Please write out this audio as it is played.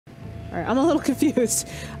Alright, I'm a little confused.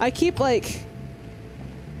 I keep, like...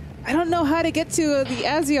 I don't know how to get to the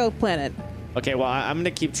Aziel planet. Okay, well, I'm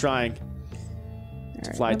gonna keep trying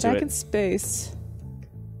to fly to it. I'm back in space.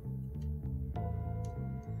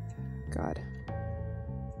 God.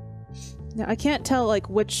 Now, I can't tell, like,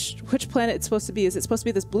 which planet it's supposed to be. Is it supposed to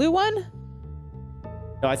be this blue one?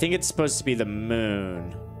 No, I think it's supposed to be the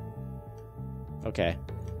moon. Okay.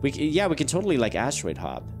 We can totally, like, asteroid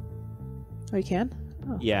hop. Oh, you can?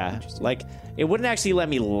 Oh, yeah. Like, it wouldn't actually let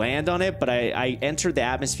me land on it, but I entered the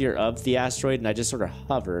atmosphere of the asteroid, and I just sort of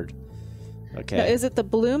hovered. Okay. Now, is it the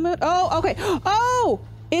blue moon? Oh, okay. Oh!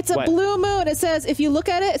 It's a blue moon. It says, if you look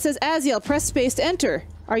at it, it says, Aziel, press space to enter.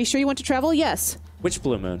 Are you sure you want to travel? Yes. Which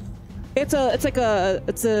blue moon? It's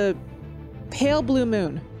a pale blue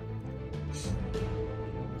moon.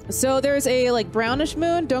 So there's a, like, brownish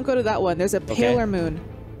moon. Don't go to that one. There's a paler moon.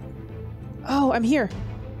 Oh, I'm here.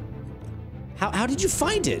 How did you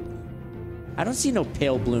find it? I don't see no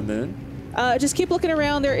pale blue moon. Just keep looking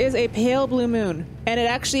around. There is a pale blue moon. And it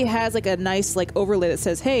actually has, like, a nice, like, overlay that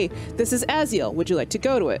says, hey, this is Aziel. Would you like to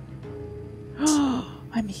go to it?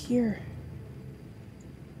 I'm here.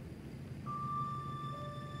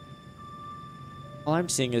 All I'm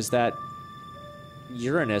seeing is that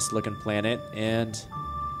Uranus-looking planet and...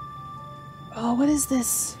 Oh, what is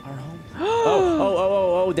this? Our home.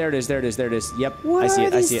 Oh, there it is. Yep, What I see are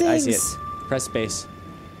it. these I see it. things? Press space.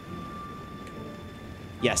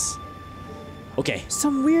 Yes. Okay.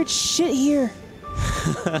 Some weird shit here.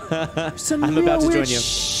 I'm about to join you.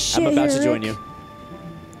 I'm about to join you.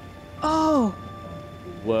 Oh.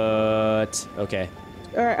 What? Okay.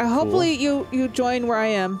 All right. Hopefully you join where I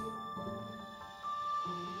am.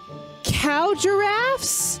 Cow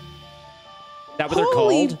giraffes? Is that what they're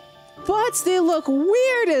called? Butts, they look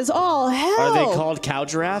weird as all hell. Are they called cow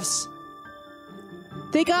giraffes?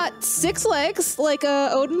 They got 6 legs, like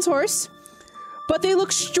Odin's horse, but they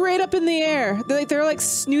look straight up in the air. They're like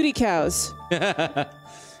snooty cows. Okay.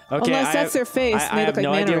 Unless that's their face. And they look like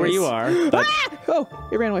I have no idea where you are. But... Oh,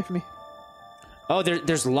 it ran away from me. Oh,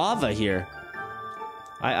 there's lava here.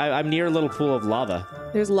 I'm near a little pool of lava.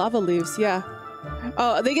 There's lava leaves, yeah.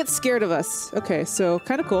 Oh, they get scared of us. Okay, so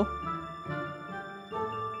kind of cool.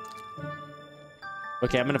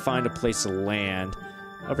 Okay, I'm gonna find a place to land.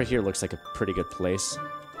 Over here looks like a pretty good place.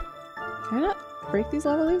 Can I not break these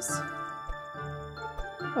lava leaves?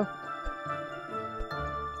 Oh.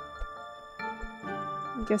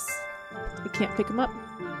 I guess I can't pick them up.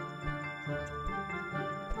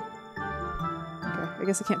 Okay, I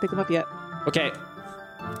guess I can't pick them up yet. Okay.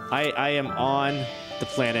 I am on the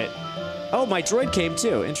planet. Oh, my droid came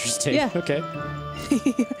too. Interesting. Yeah. Okay.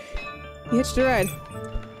 You hitched a ride.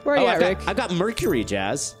 Where are you at, Rick? I've got Mercury,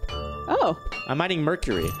 Jazz. Oh. I'm mining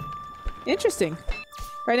Mercury. Interesting.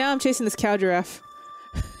 Right now I'm chasing this cow giraffe.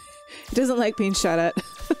 It doesn't like being shot at.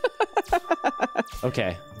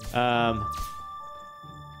 Okay.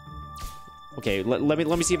 Okay, let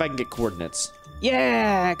me see if I can get coordinates.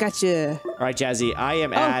 Yeah, gotcha. All right, Jazzy, I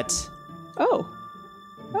am at... Oh,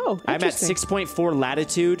 I'm at 6.4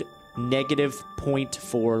 latitude,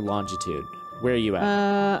 -0.4 longitude. Where are you at?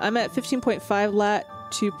 I'm at 15.5 lat,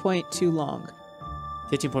 2.2 long.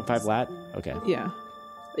 15.5 lat? Okay. Yeah.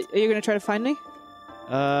 Are you gonna try to find me?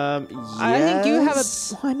 Yes. I think you have a...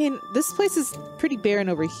 Well, I mean, this place is pretty barren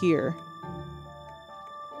over here.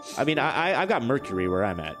 I mean, I've got Mercury where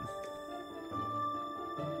I'm at.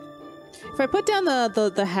 If I put down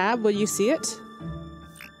the hab, will you see it?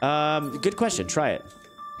 Good question. Try it.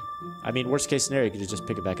 I mean, worst case scenario, you could just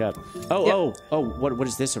pick it back up. Oh, what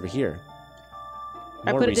is this over here?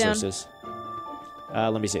 More I put resources. It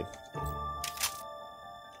down. Let me see.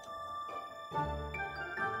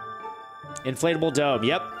 Inflatable dome.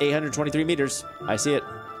 Yep, 823 meters. I see it.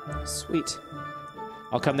 Sweet.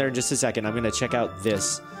 I'll come there in just a second. I'm going to check out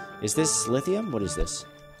this. Is this lithium? What is this?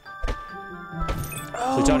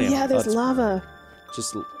 Oh, Plutonium. yeah, there's lava.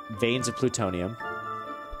 Just veins of plutonium.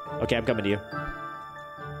 Okay, I'm coming to you.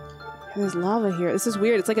 There's lava here. This is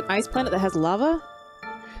weird. It's like an ice planet that has lava.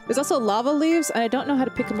 There's also lava leaves, and I don't know how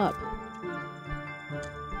to pick them up.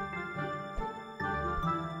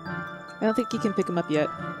 I don't think you can pick them up yet.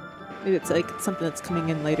 Maybe it's like something that's coming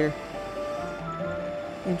in later.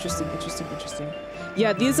 Interesting.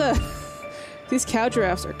 Yeah, these these cow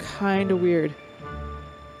giraffes are kind of weird.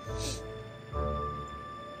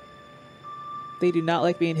 They do not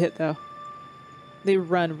like being hit, though. They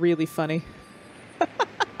run really funny.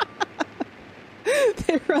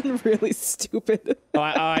 They run really stupid.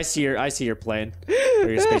 I see your plane or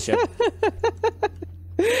your spaceship.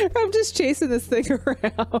 I'm just chasing this thing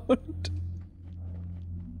around.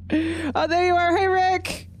 Oh, there you are. Hey,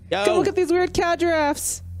 Rick. Yo. Come look at these weird cow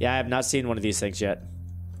giraffes. Yeah, I have not seen one of these things yet.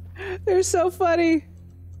 They're so funny.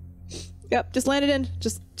 Yep, just land it in.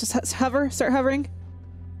 Just hover. Start hovering.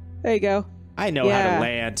 There you go. I know how to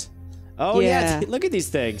land. Oh, yeah. Look at these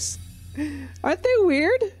things. Aren't they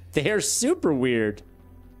weird? They're super weird.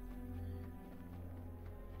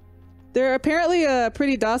 They're apparently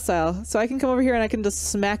pretty docile, so I can come over here and I can just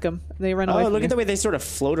smack them. And they run away. Oh, from look you. at the way they sort of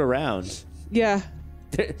float around. Yeah.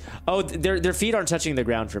 Their feet aren't touching the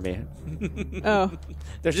ground for me. Oh.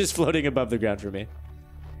 They're just floating above the ground for me.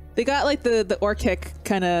 They got like the Orkic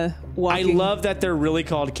kind of walking. I love that they're really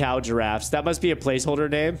called cow giraffes. That must be a placeholder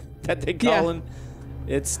name that they call them.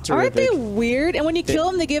 It's terrific. Aren't they weird? And when you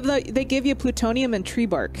kill them, they give you plutonium and tree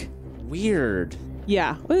bark. Weird.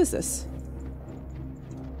 Yeah. What is this?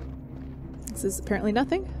 This is apparently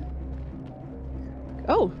nothing.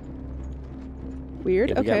 Oh.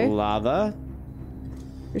 Weird. Okay. We got lava.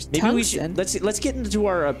 There's Maybe tungsten. we should let's get into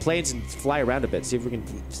our planes and fly around a bit. See if we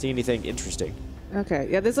can see anything interesting. Okay.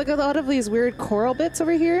 Yeah. There's like a lot of these weird coral bits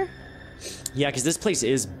over here. Yeah, because this place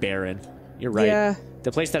is barren. You're right. Yeah.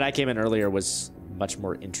 The place that I came in earlier was much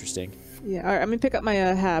more interesting. Yeah. All right. I'm gonna pick up my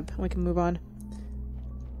hab and we can move on.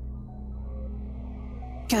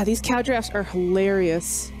 God, these cow giraffes are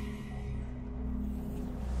hilarious.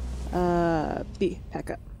 B, pack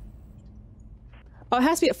up. Oh, it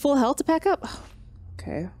has to be at full health to pack up?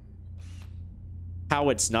 Okay. How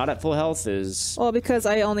it's not at full health is... Well, because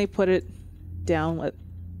I only put it down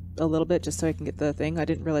a little bit just so I can get the thing. I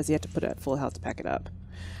didn't realize you had to put it at full health to pack it up.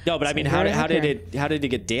 No, but so I mean, how did it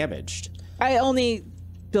get damaged? I only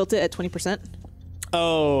built it at 20%.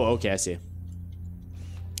 Oh, okay, I see.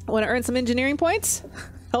 Want to earn some engineering points?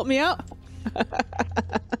 Help me out?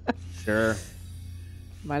 Sure.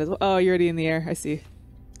 Might as well. Oh, you're already in the air. I see.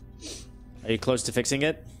 Are you close to fixing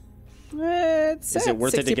it? Is it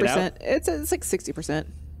worth 60%. It to get out? It's like 60%.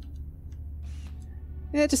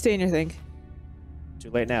 Yeah, just stay in your thing.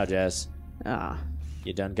 Too late now, Jazz. Ah.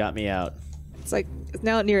 You done got me out. It's like, it's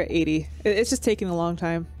now near 80. It's just taking a long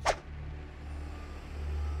time.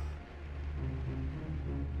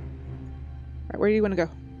 Alright, where do you want to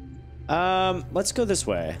go? Let's go this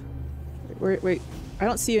way. Wait. I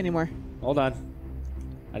don't see you anymore. Hold on.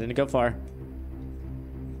 I didn't go far.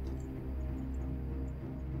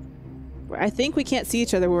 I think we can't see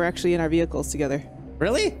each other when we're actually in our vehicles together.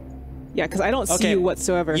 Really? Yeah, because I don't see you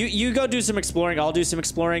whatsoever. You go do some exploring. I'll do some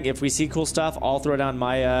exploring. If we see cool stuff, I'll throw down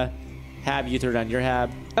my hab. You throw down your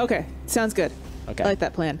hab. Okay, sounds good. Okay. I like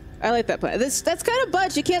that plan. That's kind of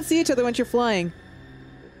budge. You can't see each other when you're flying.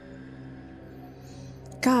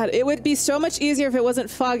 God, it would be so much easier if it wasn't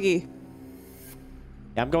foggy.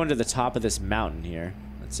 Yeah, I'm going to the top of this mountain here.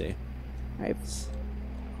 Let's see.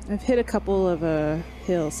 I've hit a couple of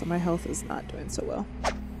hills, so my health is not doing so well.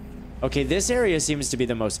 Okay, this area seems to be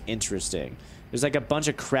the most interesting. There's like a bunch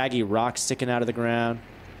of craggy rocks sticking out of the ground.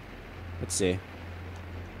 Let's see.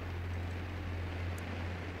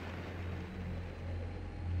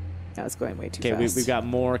 That was going way too fast. Okay, we've got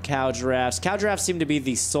more cow giraffes. Cow giraffes seem to be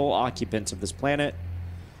the sole occupants of this planet.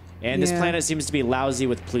 And this planet seems to be lousy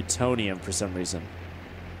with plutonium for some reason.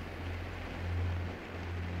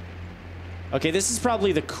 Okay, this is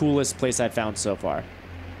probably the coolest place I've found so far.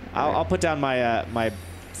 I'll put down my my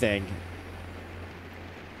thing.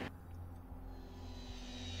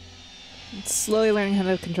 I'm slowly learning how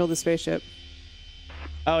to control the spaceship.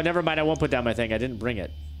 Oh, never mind. I won't put down my thing. I didn't bring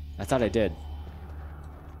it. I thought I did.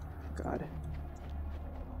 God.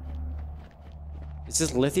 Is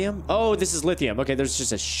this lithium? Oh, this is lithium. Okay, there's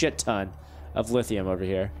just a shit ton of lithium over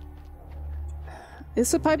here.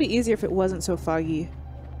 This would probably be easier if it wasn't so foggy.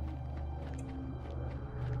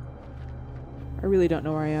 I really don't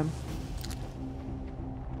know where I am.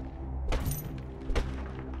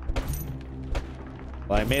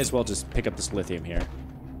 Well, I may as well just pick up this lithium here.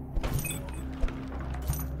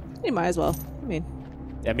 You might as well.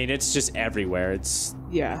 I mean, it's just everywhere. It's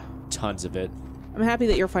tons of it. I'm happy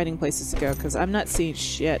that you're finding places to go, because I'm not seeing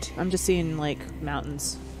shit. I'm just seeing, like,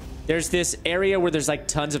 mountains. There's this area where there's, like,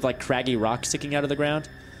 tons of, like, craggy rocks sticking out of the ground.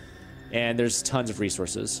 And there's tons of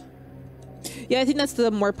resources. Yeah, I think that's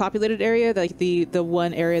the more populated area, like the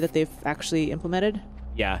one area that they've actually implemented.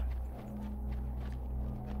 Yeah.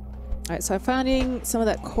 Alright, so I'm finding some of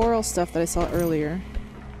that coral stuff that I saw earlier.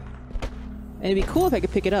 And it'd be cool if I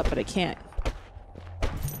could pick it up, but I can't.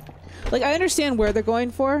 Like, I understand where they're going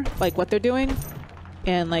for, like, what they're doing.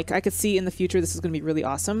 And, like, I could see in the future this is going to be really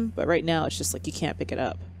awesome. But right now, it's just, like, you can't pick it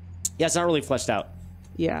up. Yeah, it's not really fleshed out.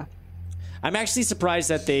 Yeah. I'm actually surprised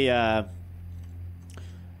that they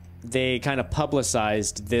kind of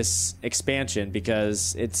publicized this expansion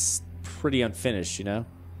because it's pretty unfinished, you know?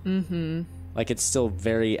 Mm-hmm. Like, it's still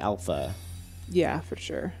very alpha. Yeah, for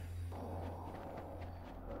sure.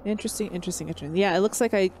 Interesting. Yeah, it looks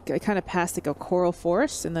like I kind of passed like a coral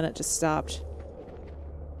forest and then it just stopped.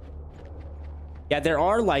 Yeah, there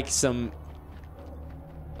are like some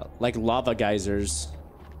like lava geysers.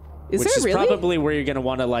 Is which there is really? probably where you're gonna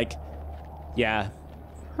want to like, yeah.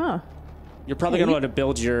 Huh. You're probably gonna want to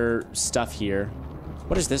build your stuff here.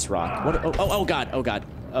 What is this rock? What? Oh god. Oh god.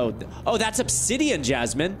 Oh, that's obsidian,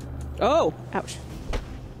 Jasmine. Oh, ouch.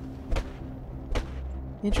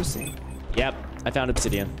 Interesting. Yep, I found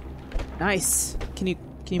obsidian. Nice. Can you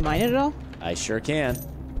mine it at all? I sure can.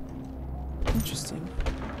 Interesting.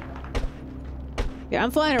 Yeah,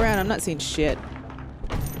 I'm flying around. I'm not seeing shit.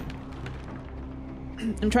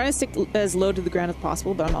 I'm trying to stick as low to the ground as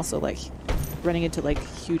possible, but I'm also like running into like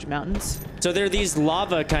huge mountains. So there are these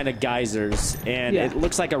lava kind of geysers, and it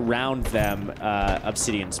looks like around them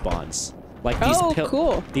obsidian spawns. Like these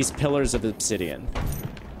cool. These pillars of obsidian.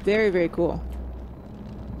 Very, very cool.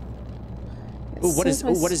 Ooh, what is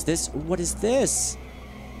this? What is this?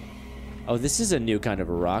 Oh, this is a new kind of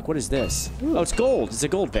a rock. What is this? Ooh. Oh, it's gold. It's a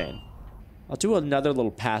gold vein. I'll do another little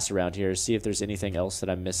pass around here, see if there's anything else that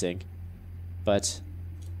I'm missing. But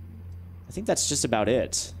I think that's just about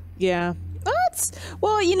it. Yeah.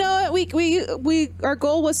 Well, you know, our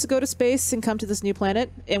goal was to go to space and come to this new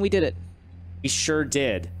planet, and we did it. We sure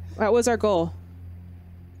did. That was our goal.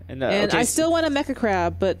 And okay, I still want a mecha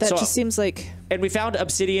crab, but that just seems like... And we found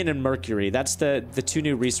obsidian and mercury. That's the two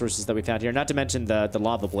new resources that we found here. Not to mention the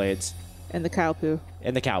lava blades. And the cow poo.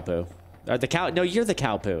 And the cow poo. Or the cow... No, you're the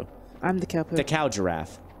cow poo. I'm the cow poo. The cow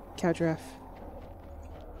giraffe. Cow giraffe.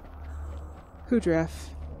 Who giraffe?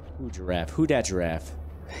 Who giraffe? Who dat giraffe?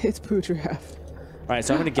 It's poo giraffe. Alright,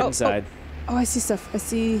 so I'm gonna get inside. Oh, I see stuff. I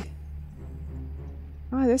see...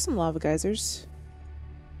 Oh, there's some lava geysers.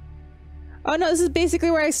 Oh no, this is basically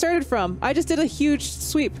where I started from. I just did a huge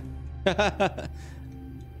sweep. Oh,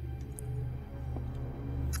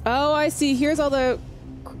 I see. Here's all the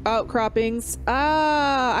outcroppings.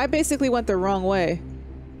 Ah, I basically went the wrong way.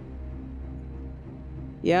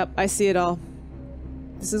 Yep, I see it all.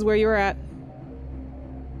 This is where you were at.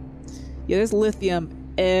 Yeah, there's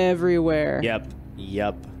lithium everywhere. Yep.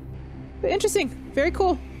 But interesting. Very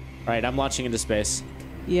cool. Alright, I'm launching into space.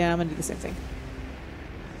 Yeah, I'm gonna do the same thing.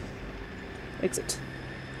 Exit.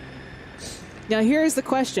 Now here's the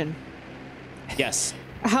question. Yes.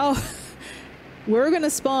 We're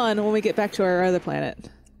gonna spawn when we get back to our other planet.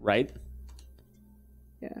 Right?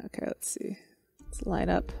 Yeah, okay, let's see. Let's line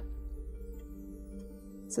up.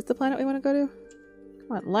 Is this the planet we want to go to?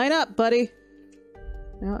 Come on, line up, buddy!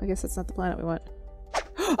 No, I guess that's not the planet we want.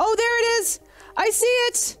 Oh, there it is! I see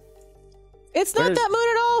it! It's not that moon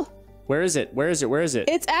at all! Where is it? Where is it?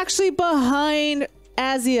 It's actually behind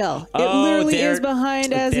Aziel. It literally is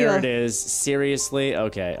behind Aziel. There it is. Seriously?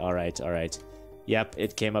 Okay, alright. Yep,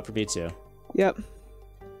 it came up for me too. Yep.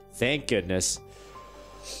 Thank goodness.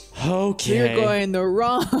 Okay. You're going the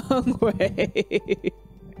wrong way.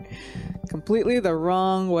 Completely the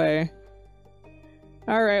wrong way.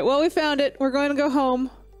 Alright, well, we found it. We're going to go home.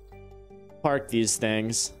 Park these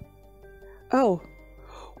things. Oh.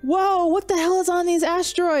 Whoa, what the hell is on these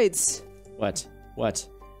asteroids? What?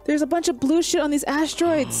 There's a bunch of blue shit on these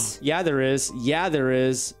asteroids. Yeah, there is.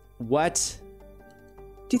 What?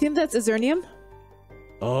 Do you think that's Azurnium?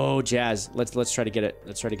 Oh, Jazz. Let's try to get it.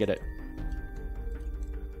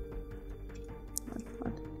 Come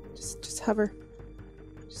on. Just hover.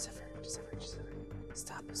 Just hover.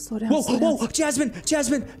 Stop. Slow down. Whoa, Jasmine.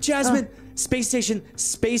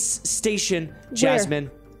 Space station. Jasmine.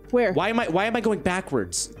 Where? Why am I going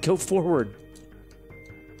backwards? Go forward.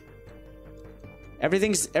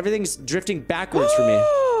 Everything's drifting backwards for me.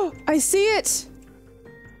 I see it.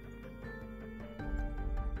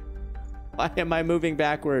 Why am I moving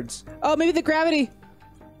backwards? Oh, maybe the gravity.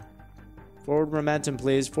 Forward momentum,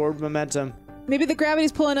 please. Forward momentum. Maybe the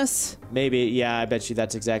gravity's pulling us. Maybe. Yeah, I bet you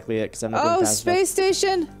that's exactly it. Because I'm not going fast enough. Space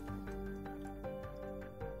station.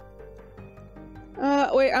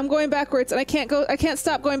 Wait, I'm going backwards, and I can't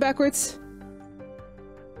stop going backwards.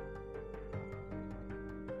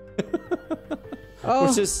 Oh.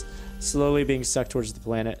 We're just slowly being sucked towards the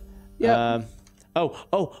planet. Yep.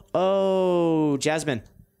 Jasmine.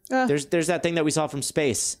 There's that thing that we saw from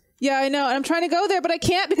space. Yeah, I know. And I'm trying to go there, but I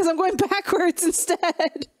can't because I'm going backwards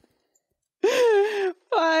instead.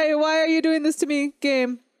 Why are you doing this to me,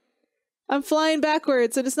 game? I'm flying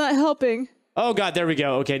backwards, and it's not helping. Oh god, there we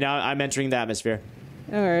go. Okay, now I'm entering the atmosphere.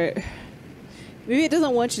 All right. Maybe it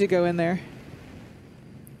doesn't want you to go in there.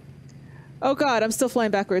 Oh god, I'm still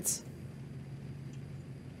flying backwards.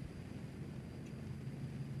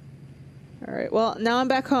 All right. Well, now I'm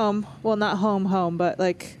back home. Well, not home, but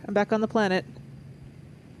like I'm back on the planet.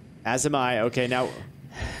 As am I. Okay, now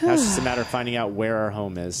it's just a matter of finding out where our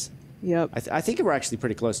home is. Yep. I think we're actually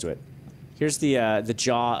pretty close to it. Here's the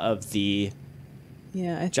jaw of the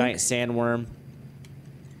giant sandworm.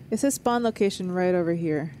 It says spawn location right over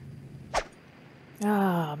here.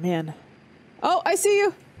 Ah, man. Oh, I see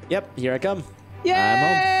you. Yep, here I come. Yay!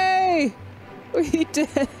 I'm home. We did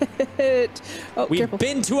it. Oh, We've careful.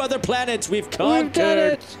 been to other planets. We've done conquered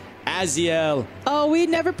it. Aziel. Oh, we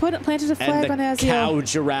never planted a flag on And the Aziel. cow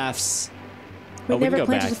giraffes. We can never go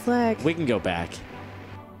planted back. a flag. We can go back.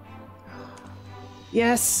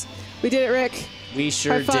 Yes, we did it, Rick. We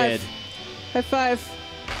sure High five. did. High five.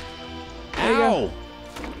 There you Ow! go.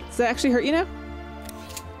 Does that actually hurt you now?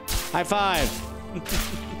 High five.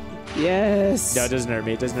 Yes. No, it doesn't hurt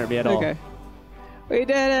me. It doesn't hurt me at all. Okay. We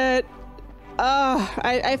did it.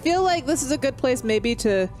 I feel like this is a good place maybe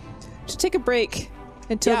to take a break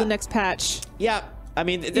until the next patch. Yeah. I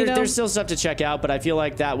mean, there's still stuff to check out, but I feel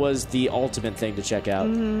like that was the ultimate thing to check out.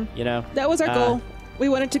 Mm-hmm. You know? That was our goal. We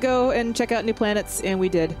wanted to go and check out new planets, and we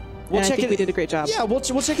did. I think we did a great job. Yeah, we'll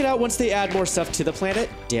check it out once they add more stuff to the planet.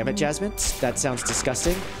 Damn it, Jasmine. That sounds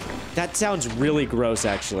disgusting. That sounds really gross,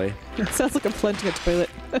 actually. It sounds like I'm plunging a toilet.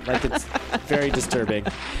 Like, it's very disturbing.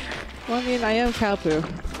 Well, I mean, I am cow poo.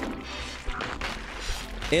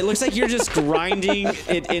 It looks like you're just grinding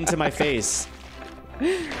it into my face.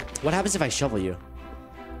 What happens if I shovel you?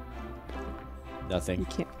 Nothing. You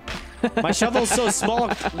can't. My shovel's so small.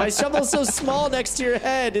 My shovel's so small next to your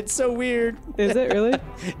head. It's so weird. Is it really?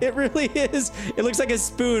 It really is. It looks like a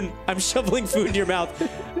spoon. I'm shoveling food in your mouth.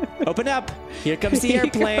 Open up. Here comes the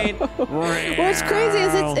airplane. What's crazy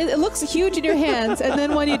is it looks huge in your hands, and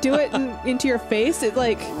then when you do it into your face, it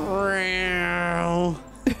like...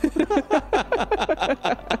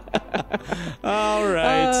 All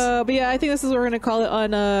right. But yeah, I think this is what we're going to call it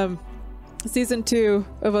on season 2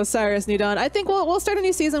 of Osiris New Dawn. I think we'll start a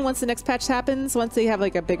new season once the next patch happens, once they have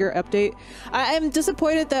like a bigger update. I am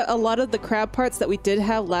disappointed that a lot of the crab parts that we did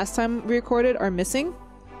have last time we recorded are missing.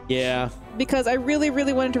 Yeah. Because I really,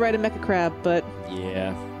 really wanted to ride a mecha crab, but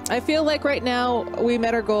yeah. I feel like right now we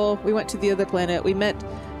met our goal. We went to the other planet. We met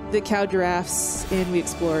the cow giraffes and we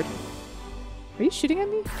explored. Are you shooting at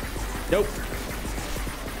me? Nope.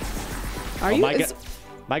 Are you?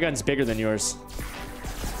 My gun's bigger than yours.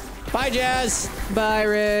 Bye, Jazz. Bye,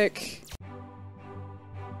 Rick.